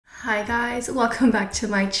Hi guys, welcome back to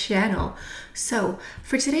my channel. So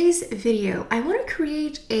for today's video, I want to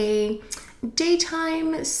create a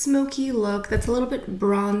daytime smoky look that's a little bit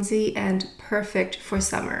bronzy and perfect for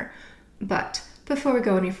summer. But before we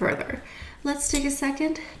go any further, let's take a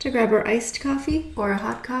second to grab our iced coffee or a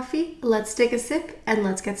hot coffee. Let's take a sip and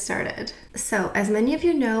let's get started. So as many of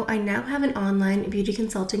you know, I now have an online beauty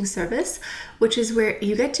consulting service, which is where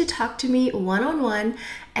you get to talk to me one-on-one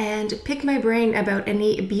and pick my brain about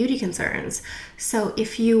any beauty concerns. So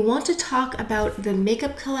if you want to talk about the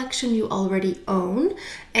makeup collection you already own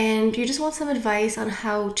and you just want some advice on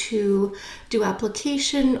how to do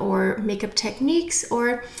application or makeup techniques,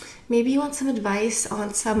 or maybe you want some advice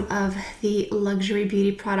on some of the luxury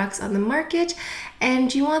beauty products on the market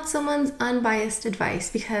and you want someone's unbiased advice,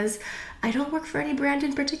 because I don't work for any brand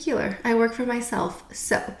in particular. I work for myself.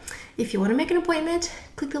 So if you want to make an appointment,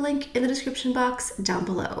 click the link in the description box down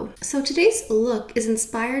below. So today's look is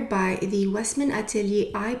inspired by the Westman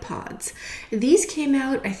Atelier iPods. These came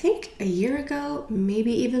out, I think, a year ago,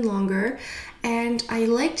 maybe even longer. And I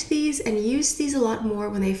liked these and used these a lot more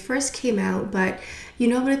when they first came out, but you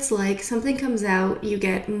know what it's like. Something comes out, you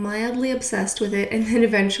get mildly obsessed with it, and then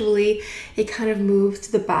eventually it kind of moves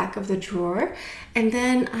to the back of the drawer. And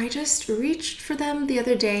then I just reached for them the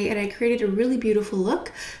other day and I created a really beautiful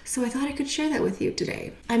look. So I thought I could share that with you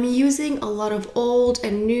today. I'm using a lot of old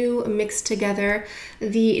and new mixed together.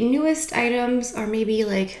 The newest items are maybe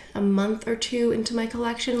like a month or two into my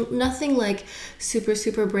collection. Nothing like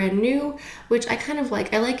super brand new, which I kind of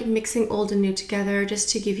like. I like mixing old and new together just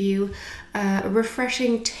to give you a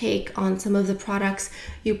refreshing take on some of the products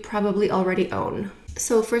you probably already own.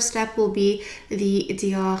 So first step will be the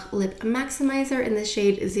Dior Lip Maximizer in the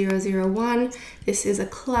shade 001. This is a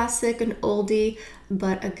classic, an oldie,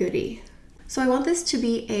 but a goodie. So I want this to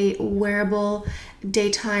be a wearable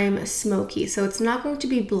daytime smoky. So it's not going to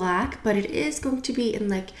be black, but it is going to be in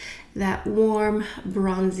like that warm,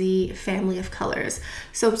 bronzy family of colors.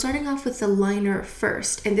 So I'm starting off with the liner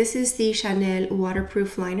first, and this is the Chanel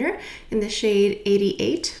waterproof liner in the shade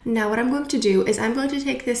 88. Now what I'm going to do is I'm going to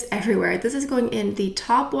take this everywhere. This is going in the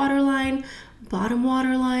top waterline, bottom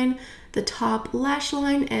waterline, the top lash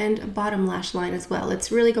line, and bottom lash line as well.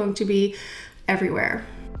 It's really going to be everywhere.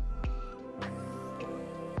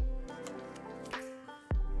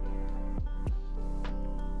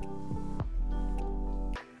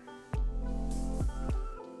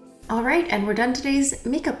 All right, and we're done today's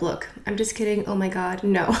makeup look. I'm just kidding, oh my God,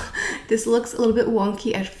 no. This looks a little bit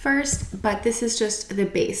wonky at first, but this is just the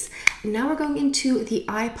base. Now we're going into the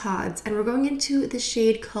iPods, and we're going into the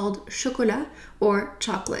shade called Chocolat or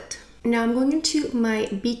Chocolate. Now I'm going into my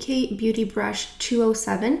BK Beauty Brush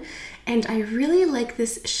 207, and I really like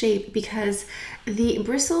this shape because the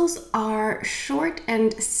bristles are short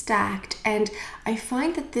and stacked, and I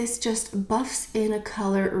find that this just buffs in a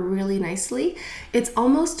color really nicely. It's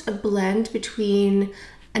almost a blend between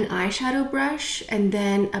an eyeshadow brush and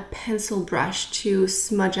then a pencil brush to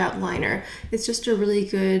smudge out liner. It's just a really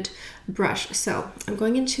good brush. So I'm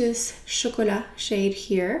going into this Chocolat shade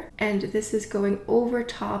here, and this is going over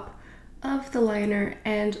top of the liner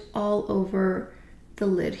and all over the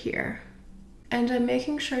lid here. And I'm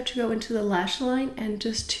making sure to go into the lash line and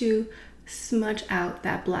just to smudge out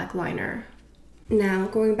that black liner. Now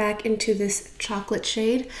going back into this chocolate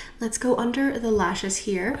shade, let's go under the lashes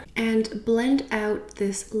here and blend out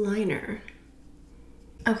this liner.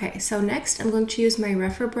 Okay, so next I'm going to use my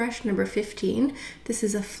Refer brush number 15. This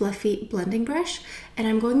is a fluffy blending brush, and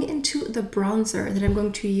I'm going into the bronzer that I'm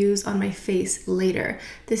going to use on my face later.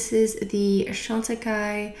 This is the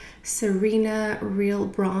Chantecaille Sirena Real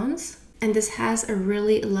Bronze, and this has a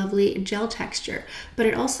really lovely gel texture, but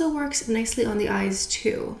it also works nicely on the eyes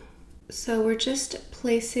too. So we're just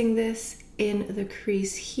placing this in the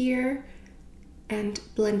crease here and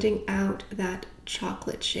blending out that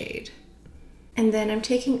chocolate shade. And then I'm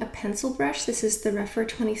taking a pencil brush. This is the Refer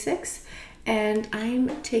 26, and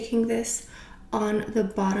I'm taking this on the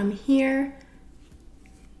bottom here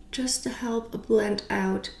just to help blend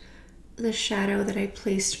out the shadow that I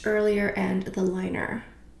placed earlier and the liner.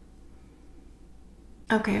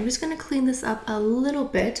 Okay, I'm just gonna clean this up a little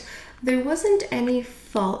bit. There wasn't any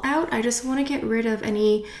fallout. I just wanna get rid of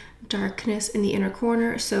any darkness in the inner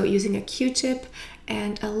corner. So using a Q-tip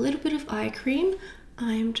and a little bit of eye cream,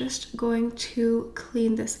 I'm just going to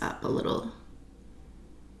clean this up a little.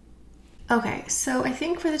 Okay, so I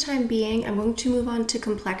think for the time being, I'm going to move on to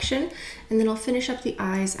complexion, and then I'll finish up the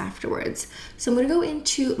eyes afterwards. So I'm gonna go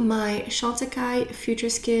into my Chantecaille Future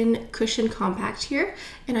Skin Cushion Compact here,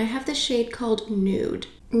 and I have the shade called Nude.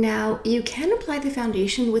 Now, you can apply the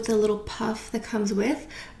foundation with a little puff that comes with,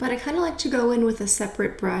 but I kind of like to go in with a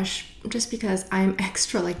separate brush just because I'm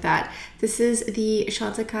extra like that. This is the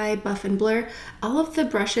Chantecaille Buff and Blur. All of the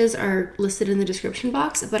brushes are listed in the description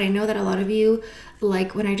box, but I know that a lot of you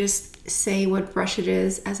like when I just say what brush it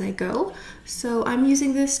is as I go. So I'm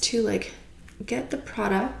using this to like get the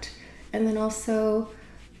product and then also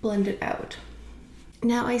blend it out.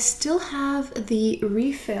 Now I still have the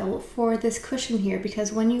refill for this cushion here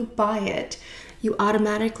because when you buy it, you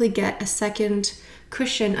automatically get a second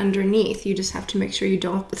cushion underneath. You just have to make sure you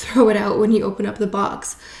don't throw it out when you open up the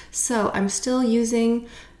box. So I'm still using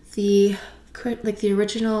the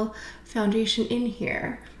original foundation in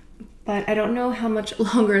here, but I don't know how much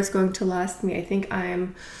longer it's going to last me. I think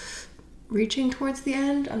I'm reaching towards the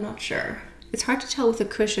end. I'm not sure. It's hard to tell with a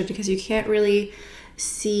cushion because you can't really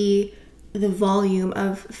see the volume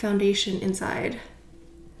of foundation inside.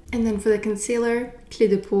 And then for the concealer, Clé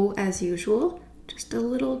de Peau as usual. Just a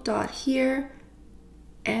little dot here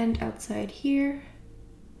and outside here.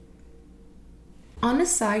 On a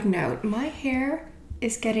side note, my hair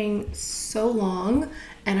is getting so long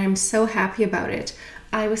and I'm so happy about it.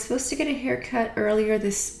 I was supposed to get a haircut earlier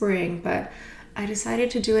this spring, but I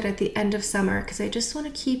decided to do it at the end of summer because I just want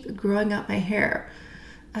to keep growing out my hair.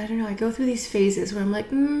 I don't know, I go through these phases where I'm like,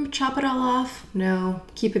 chop it all off. No,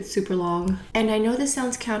 keep it super long. And I know this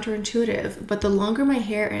sounds counterintuitive, but the longer my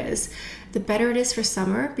hair is, the better it is for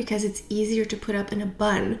summer because it's easier to put up in a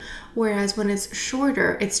bun. Whereas when it's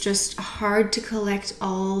shorter, it's just hard to collect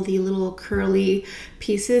all the little curly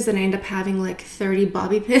pieces and I end up having like 30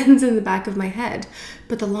 bobby pins in the back of my head.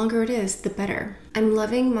 But the longer it is, the better. I'm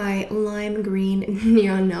loving my lime green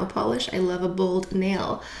neon nail polish. I love a bold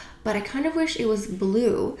nail. But I kind of wish it was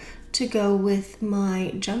blue to go with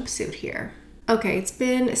my jumpsuit here. Okay, it's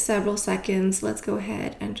been several seconds. Let's go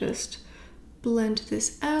ahead and just blend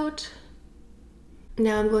this out.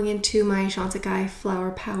 Now I'm going into my Chantecaille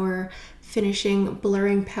Flower Power finishing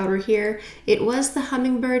blurring powder here. It was the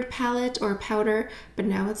Hummingbird palette or powder, but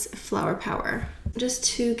now it's Flower Power. Just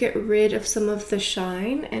to get rid of some of the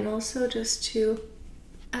shine and also just to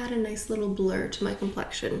add a nice little blur to my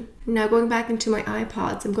complexion. Now going back into my eye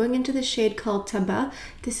pods, I'm going into the shade called Tabac.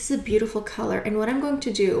 This is a beautiful color, and what I'm going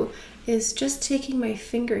to do is just taking my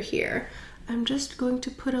finger here, I'm just going to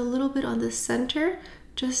put a little bit on the center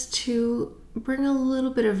just to bring a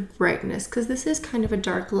little bit of brightness because this is kind of a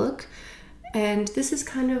dark look and this is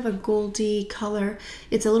kind of a goldy color.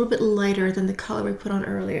 It's a little bit lighter than the color we put on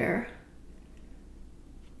earlier.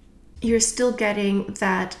 You're still getting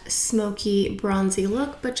that smoky, bronzy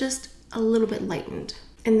look, but just a little bit lightened.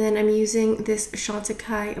 And then I'm using this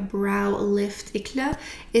Chantecaille Brow Lift Éclat.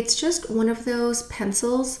 It's just one of those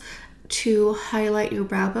pencils to highlight your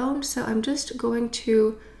brow bone. So I'm just going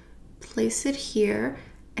to place it here,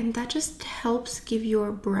 and that just helps give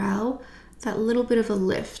your brow that little bit of a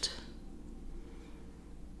lift.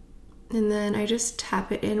 And then I just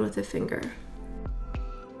tap it in with a finger.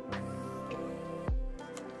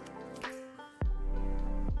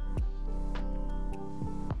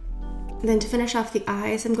 Then to finish off the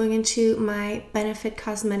eyes, I'm going into my Benefit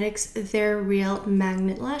Cosmetics They're Real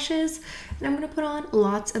Magnet Lashes, and I'm going to put on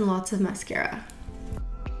lots and lots of mascara.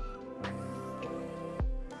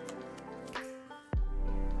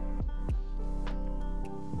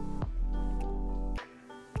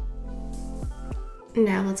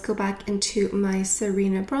 Now let's go back into my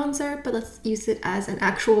Sirena bronzer, but let's use it as an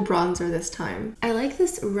actual bronzer this time. I like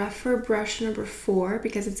this rougher brush number 4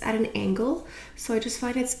 because it's at an angle, so I just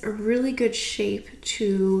find it's a really good shape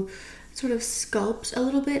to sort of sculpt a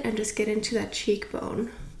little bit and just get into that cheekbone.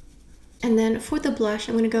 And then for the blush,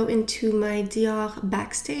 I'm going to go into my Dior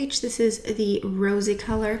Backstage. This is the rosy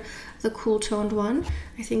color, the cool toned one.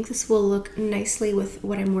 I think this will look nicely with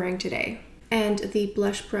what I'm wearing today. And the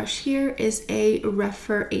blush brush here is a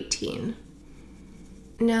Refer 18.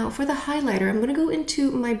 Now for the highlighter, I'm gonna go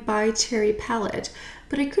into my By Terry palette,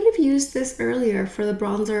 but I could have used this earlier for the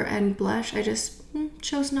bronzer and blush. I just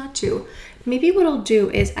chose not to. Maybe what I'll do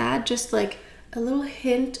is add just like a little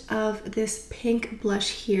hint of this pink blush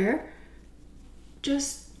here.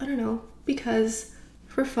 Just, I don't know, because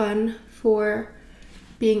for fun, for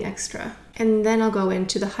being extra. And then I'll go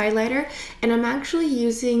into the highlighter, and I'm actually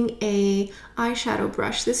using a eyeshadow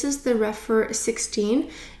brush. This is the Refer 16.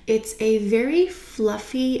 It's a very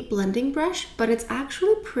fluffy blending brush, but it's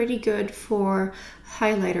actually pretty good for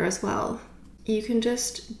highlighter as well. You can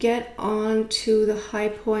just get onto the high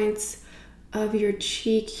points of your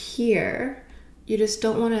cheek here. You just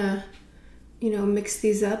don't want to, you know, mix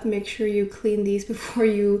these up. Make sure you clean these before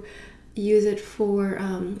you use it for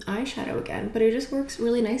eyeshadow again, but it just works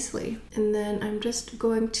really nicely. And then I'm just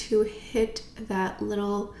going to hit that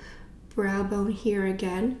little brow bone here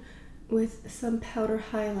again with some powder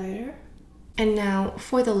highlighter. And now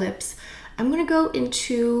for the lips, I'm gonna go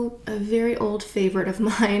into a very old favorite of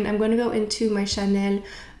mine. I'm gonna go into my Chanel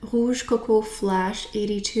Rouge Coco Flash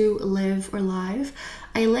 82 Live or Live.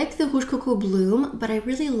 I like the Rouge Coco Bloom, but I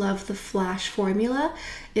really love the Flash formula.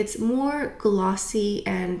 It's more glossy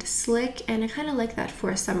and slick, and I kind of like that for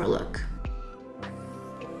a summer look.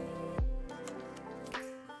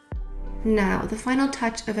 Now, the final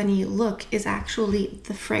touch of any look is actually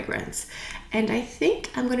the fragrance. And I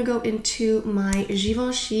think I'm gonna go into my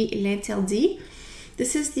Givenchy L'Interdit.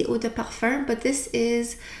 This is the Eau de Parfum, but this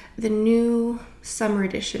is the new summer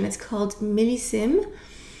edition. It's called Millissime,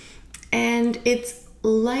 and it's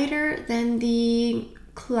lighter than the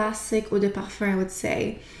classic Eau de Parfum, I would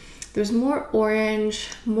say. There's more orange,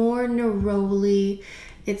 more neroli.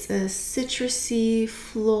 It's a citrusy,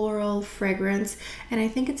 floral fragrance, and I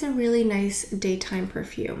think it's a really nice daytime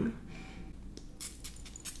perfume.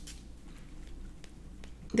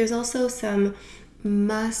 There's also some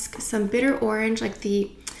musk, some bitter orange, like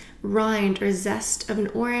the rind or zest of an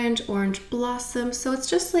orange blossom. So it's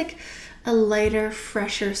just like a lighter,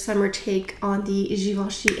 fresher summer take on the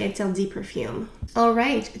Givenchy Interdit perfume. All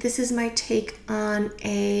right, this is my take on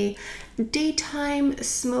a daytime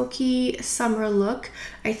smoky summer look.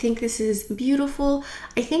 I think this is beautiful.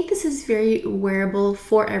 I think this is very wearable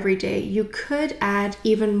for every day. You could add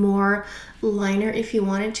even more liner if you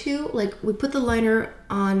wanted to. Like, we put the liner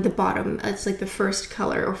on the bottom. It's like the first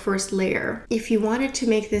color or first layer. If you wanted to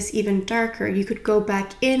make this even darker, you could go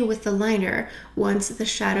back in with the liner once the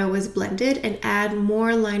shadow is blended and add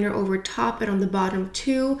more liner over top and on the bottom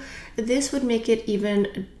too. This would make it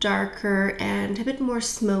even darker and a bit more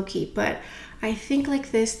smoky, but I think like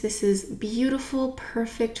this is beautiful,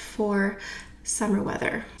 perfect for summer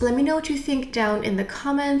weather. Let me know what you think down in the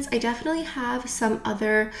comments. I definitely have some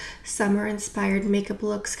other summer inspired makeup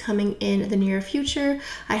looks coming in the near future.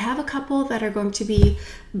 I have a couple that are going to be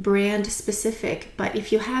brand specific, but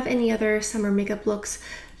if you have any other summer makeup looks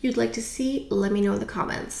you'd like to see, let me know in the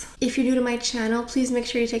comments. If you're new to my channel, please make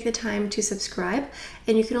sure you take the time to subscribe,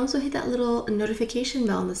 and you can also hit that little notification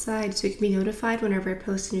bell on the side so you can be notified whenever I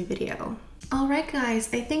post a new video. Alright guys,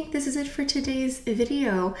 I think this is it for today's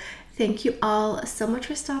video. Thank you all so much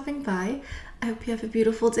for stopping by. I hope you have a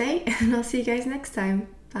beautiful day, and I'll see you guys next time.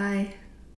 Bye.